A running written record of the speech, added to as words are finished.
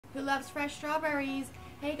Who loves fresh strawberries?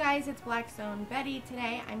 Hey guys, it's Blackstone Betty.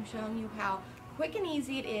 Today I'm showing you how quick and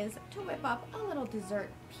easy it is to whip up a little dessert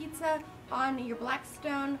pizza on your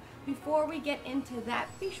Blackstone. Before we get into that,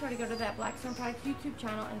 be sure to go to that Blackstone Products YouTube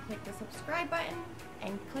channel and click the subscribe button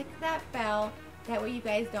and click that bell. That way you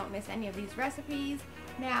guys don't miss any of these recipes.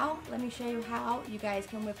 Now, let me show you how you guys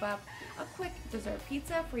can whip up a quick dessert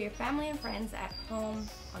pizza for your family and friends at home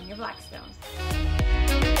on your Blackstone.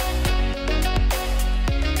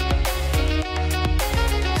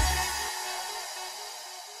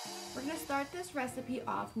 We're going to start this recipe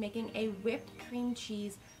off making a whipped cream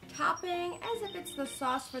cheese topping as if it's the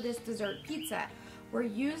sauce for this dessert pizza. We're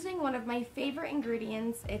using one of my favorite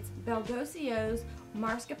ingredients. It's Baldossio's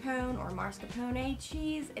mascarpone or mascarpone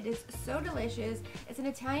cheese. It is so delicious. It's an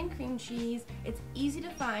Italian cream cheese. It's easy to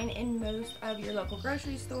find in most of your local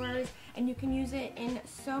grocery stores, and you can use it in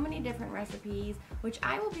so many different recipes, which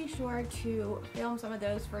I will be sure to film some of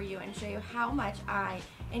those for you and show you how much I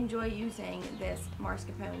enjoy using this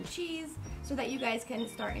mascarpone cheese so that you guys can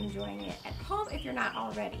start enjoying it at home if you're not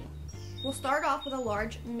already. We'll start off with a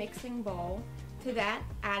large mixing bowl. To that,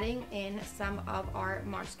 adding in some of our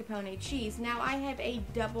mascarpone cheese. Now I have a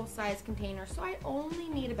double-sized container, so I only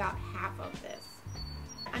need about half of this.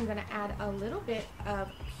 I'm going to add a little bit of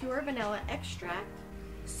pure vanilla extract,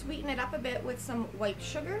 sweeten it up a bit with some white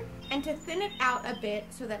sugar, and to thin it out a bit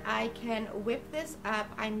so that I can whip this up,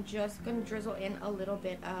 I'm just going to drizzle in a little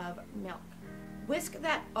bit of milk. Whisk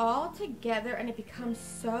that all together and it becomes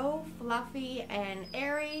so fluffy and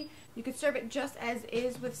airy. You could serve it just as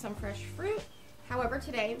is with some fresh fruit. However,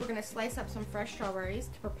 today we're going to slice up some fresh strawberries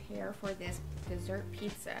to prepare for this dessert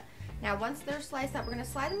pizza. Now, once they're sliced up, we're going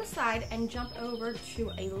to slide them aside and jump over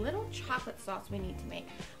to a little chocolate sauce we need to make.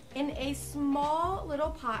 In a small little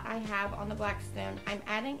pot I have on the Blackstone, I'm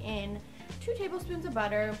adding in 2 tablespoons of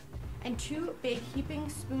butter and 2 big heaping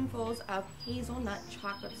spoonfuls of hazelnut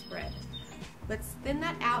chocolate spread. Let's thin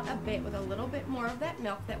that out a bit with a little bit more of that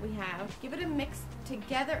milk that we have. Give it a mix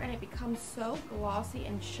together and it becomes so glossy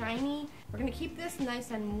and shiny. We're going to keep this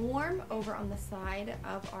nice and warm over on the side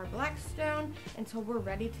of our Blackstone until we're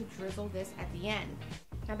ready to drizzle this at the end.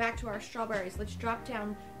 Now back to our strawberries. Let's drop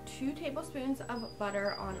down 2 tablespoons of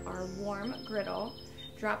butter on our warm griddle,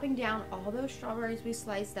 dropping down all those strawberries we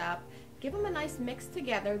sliced up. Give them a nice mix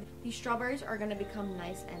together. These strawberries are going to become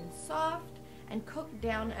nice and soft and cook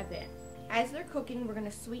down a bit. As they're cooking, we're going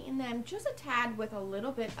to sweeten them just a tad with a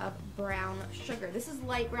little bit of brown sugar. This is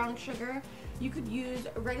light brown sugar. You could use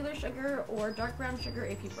regular sugar or dark brown sugar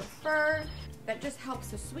if you prefer. That just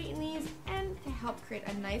helps to sweeten these and to help create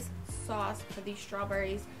a nice sauce for these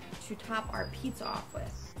strawberries to top our pizza off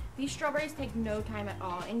with. These strawberries take no time at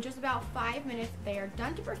all. In just about 5 minutes, they are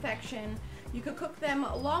done to perfection. You could cook them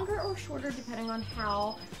longer or shorter depending on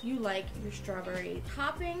how you like your strawberry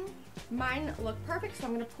topping. Mine look perfect, so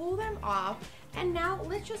I'm going to pull them off. And now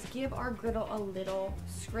let's just give our griddle a little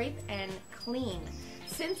scrape and clean.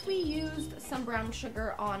 Since we used some brown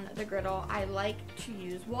sugar on the griddle, I like to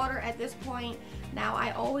use water at this point. Now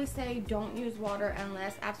I always say don't use water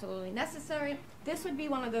unless absolutely necessary. This would be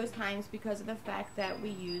one of those times because of the fact that we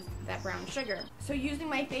used that brown sugar. So using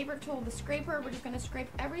my favorite tool, the scraper, we're just going to scrape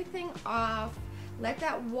everything off. Let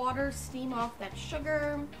that water steam off that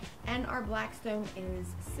sugar, and our Blackstone is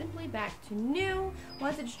simply back to new.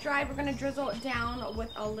 Once it's dried, we're going to drizzle it down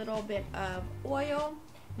with a little bit of oil.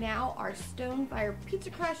 Now our stone fire pizza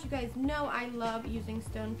crust. You guys know I love using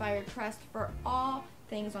stone fire crust for all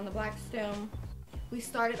things on the Blackstone. We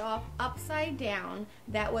started off upside down,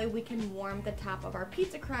 that way we can warm the top of our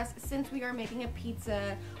pizza crust since we are making a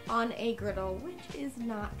pizza on a griddle, which is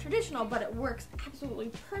not traditional, but it works absolutely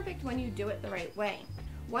perfect when you do it the right way.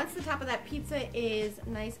 Once the top of that pizza is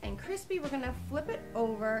nice and crispy, we're going to flip it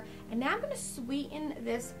over, and now I'm going to sweeten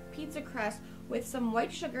this pizza crust with some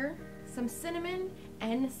white sugar, some cinnamon,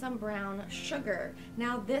 and some brown sugar.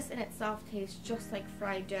 Now this in itself tastes just like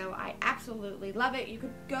fried dough. I absolutely love it. You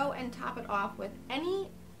could go and top it off with any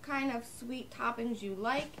kind of sweet toppings you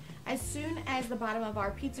like. As soon as the bottom of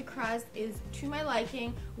our pizza crust is to my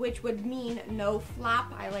liking, which would mean no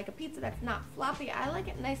flop. I like a pizza that's not floppy. I like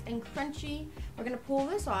it nice and crunchy. We're going to pull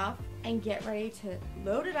this off and get ready to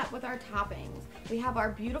load it up with our toppings. We have our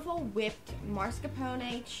beautiful whipped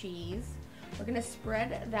mascarpone cheese. We're going to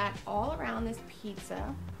spread that all around this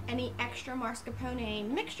pizza. Any extra mascarpone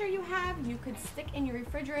mixture you have, you could stick in your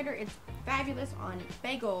refrigerator. It's fabulous on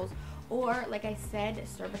bagels, or like I said,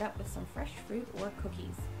 serve it up with some fresh fruit or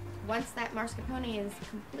cookies. Once that mascarpone is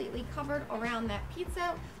completely covered around that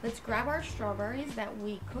pizza, let's grab our strawberries that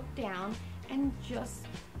we cooked down and just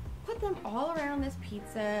put them all around this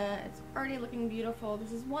pizza. It's already looking beautiful.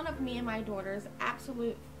 This is one of me and my daughter's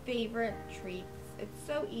absolute favorite treats. It's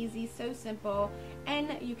so easy, so simple,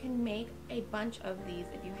 and you can make a bunch of these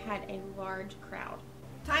if you had a large crowd.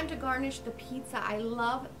 Time to garnish the pizza. I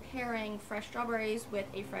love pairing fresh strawberries with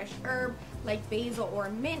a fresh herb like basil or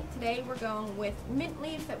mint. Today we're going with mint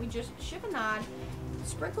leaves that we just chiffonade.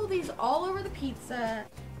 Sprinkle these all over the pizza.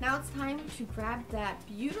 Now it's time to grab that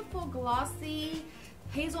beautiful glossy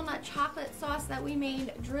hazelnut chocolate sauce that we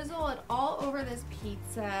made, drizzle it all over this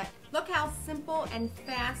pizza. Look how simple and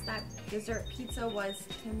fast that dessert pizza was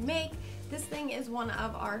to make. This thing is one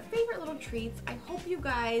of our favorite little treats. I hope you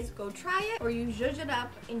guys go try it or you zhuzh it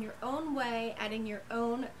up in your own way, adding your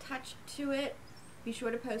own touch to it. Be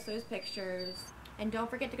sure to post those pictures. And don't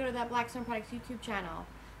forget to go to that Blackstone Products YouTube channel.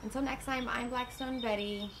 Until next time, I'm Blackstone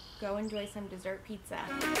Betty. Go enjoy some dessert pizza.